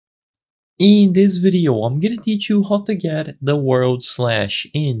In this video, I'm gonna teach you how to get the world slash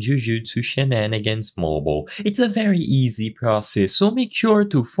in Jujutsu Shenanigans mobile. It's a very easy process, so make sure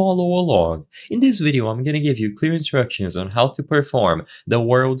to follow along. In this video, I'm gonna give you clear instructions on how to perform the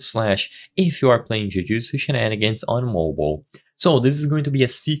world slash if you are playing Jujutsu Shenanigans on mobile. So this is going to be a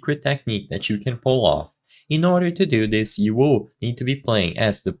secret technique that you can pull off. In order to do this, you will need to be playing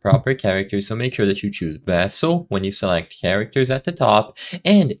as the proper character, so make sure that you choose Vessel when you select characters at the top,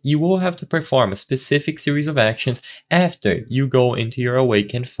 and you will have to perform a specific series of actions after you go into your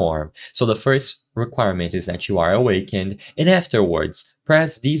awakened form. So the first requirement is that you are awakened, and afterwards,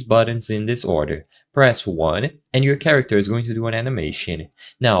 press these buttons in this order. Press 1, and your character is going to do an animation.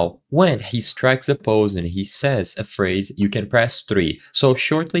 Now, when he strikes a pose and he says a phrase, you can press 3. So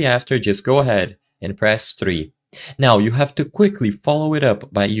shortly after, just go ahead and press 3. Now you have to quickly follow it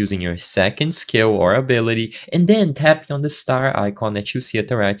up by using your second skill or ability and then tapping on the star icon that you see at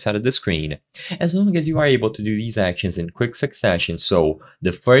the right side of the screen. As long as you are able to do these actions in quick succession, so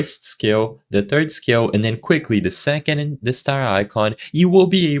the first skill, the third skill, and then quickly the second and the star icon, you will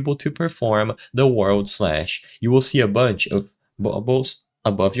be able to perform the world slash. You will see a bunch of bubbles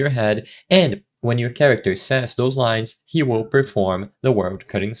above your head, and when your character says those lines, he will perform the world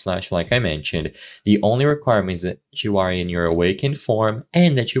cutting slash like I mentioned. The only requirement is that you are in your awakened form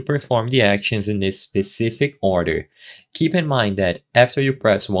and that you perform the actions in this specific order. Keep in mind that after you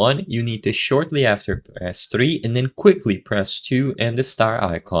press 1, you need to shortly after press 3 and then quickly press 2 and the star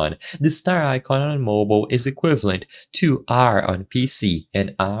icon. The star icon on mobile is equivalent to R on PC,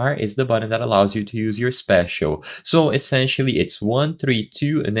 and R is the button that allows you to use your special. So essentially it's 1, 3,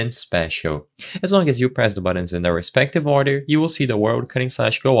 2 and then special. As long as you press the buttons in the respective order, you will see the world cutting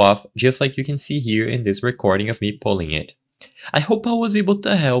slash go off, just like you can see here in this recording of me pulling it. I hope I was able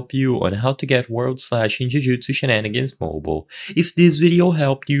to help you on how to get world slash in Jujutsu Shenanigans mobile. If this video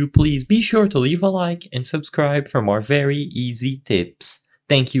helped you, please be sure to leave a like and subscribe for more very easy tips.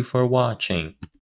 Thank you for watching.